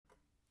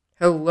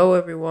Hello,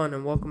 everyone,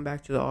 and welcome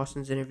back to the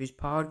Austin's Interviews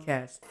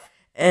podcast.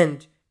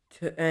 And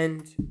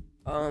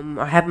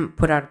I haven't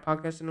put out a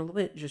podcast in a little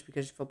bit just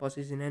because football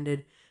season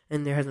ended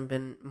and there hasn't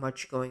been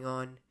much going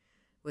on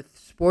with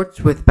sports,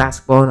 with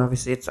basketball, and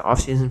obviously it's the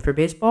off season for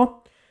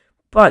baseball.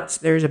 But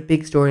there's a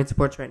big story in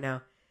sports right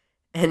now,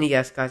 and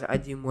yes, guys, I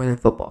do more than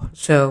football.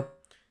 So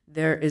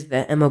there is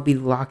the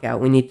MLB lockout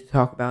we need to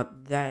talk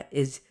about. That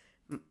is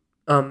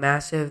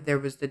massive. There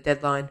was the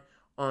deadline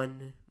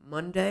on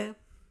Monday,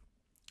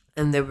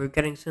 and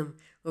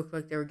looked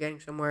like they were getting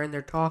somewhere in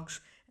their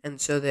talks,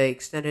 and so they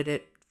extended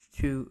it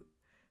to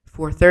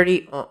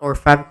 4:30 or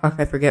 5 o'clock,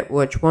 I forget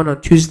which one,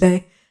 on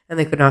Tuesday, and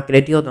they could not get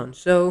a deal done.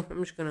 So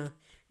I'm just going to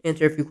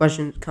answer a few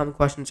common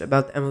questions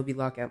about the MLB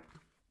lockout.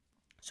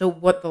 So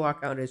what the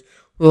lockout is.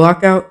 The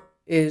lockout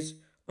is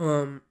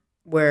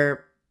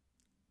where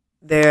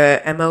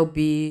the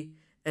MLB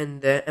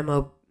and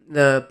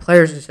the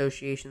Players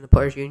Association, the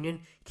Players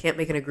Union, can't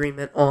make an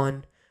agreement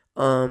on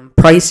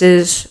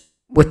prices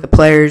with the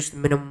players, the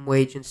minimum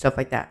wage, and stuff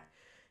like that.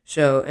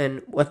 So,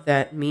 and what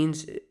that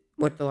means,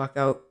 what the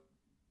lockout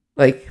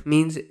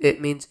means, it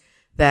means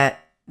that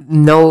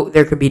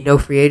there could be no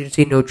free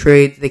agency, no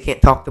trades. They can't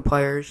talk to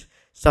players,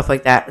 stuff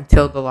like that,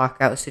 until the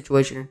lockout is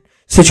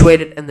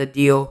situated and the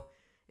deal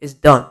is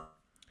done.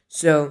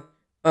 So,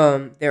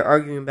 they're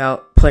arguing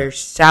about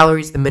players'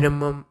 salaries, the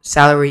minimum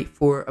salary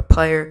for a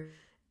player,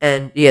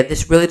 and yeah,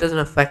 this really doesn't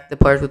affect the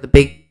players with the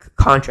big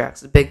contracts,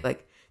 the big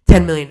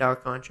 $10 million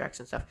contracts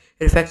and stuff.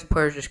 It affects the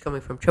players just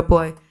coming from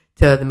AAA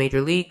to the major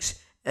leagues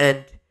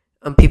and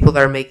people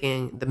that are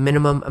making the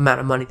minimum amount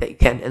of money that you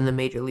can in the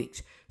major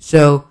leagues.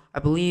 So I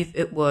believe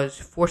it was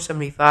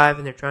 $475,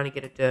 and they're trying to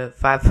get it to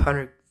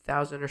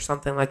 $500,000 or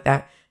something like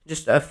that.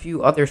 Just a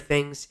few other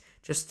things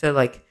just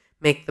to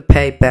make the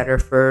pay better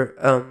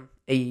for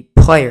a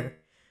player.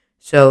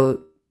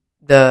 So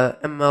the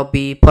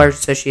MLB Players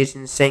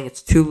Association is saying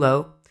it's too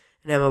low,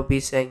 and MLB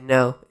is saying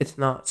no, it's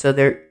not. So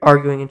they're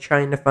arguing and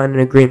trying to find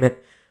an agreement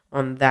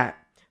on that.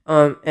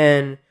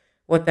 And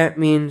what that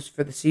means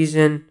for the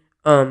season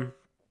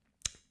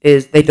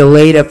is they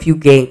delayed a few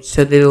games.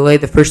 So they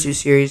delayed the first two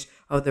series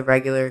of the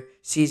regular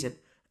season.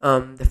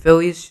 The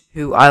Phillies,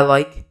 who I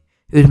like,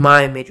 who's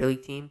my major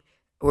league team,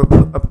 were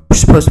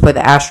supposed to play the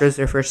Astros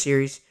their first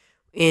series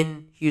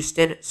in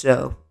Houston.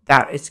 So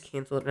that is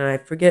canceled. And I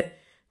forget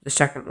the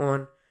second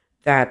one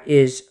that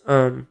is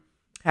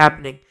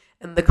happening.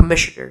 And the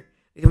commissioner,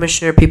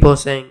 people are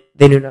saying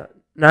they do not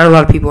a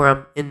lot of people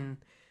in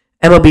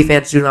MLB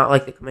fans do not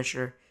like the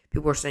commissioner.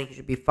 People are saying he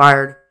should be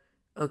fired,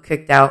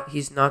 kicked out.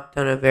 He's not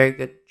done a very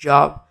good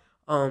job.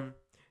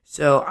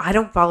 So I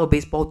don't follow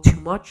baseball too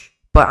much,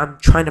 but I'm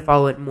trying to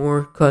follow it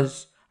more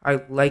because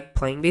I like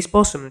playing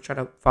baseball, so I'm going to try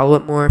to follow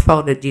it more. I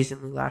followed it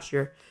decently last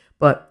year,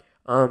 but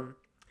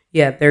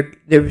yeah,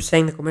 they're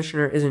saying the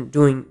commissioner isn't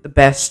doing the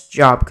best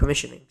job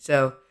commissioning.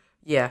 So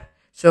yeah.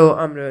 So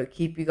I'm going to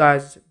keep you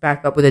guys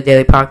back up with a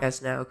daily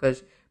podcast now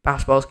because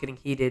basketball is getting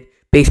heated.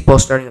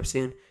 Baseball's starting up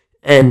soon.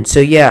 And so,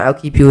 yeah, I'll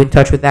keep you in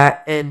touch with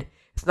that. And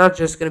it's not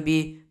just going to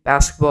be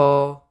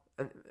basketball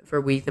for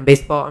a week and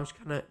baseball. I'm just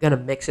going to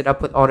mix it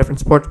up with all different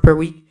sports per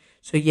week.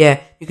 So,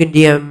 yeah, you can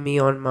DM me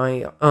on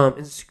my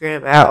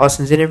Instagram at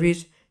Austin's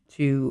Interviews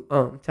to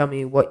tell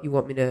me what you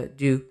want me to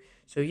do.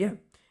 So, yeah.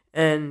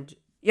 And,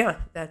 yeah,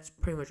 that's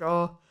pretty much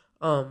all.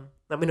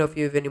 Let me know if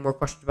you have any more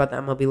questions about the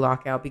MLB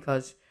lockout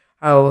because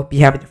I'll be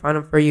happy to find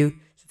them for you.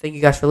 So thank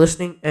you guys for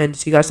listening, and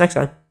see you guys next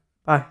time.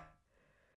 Bye.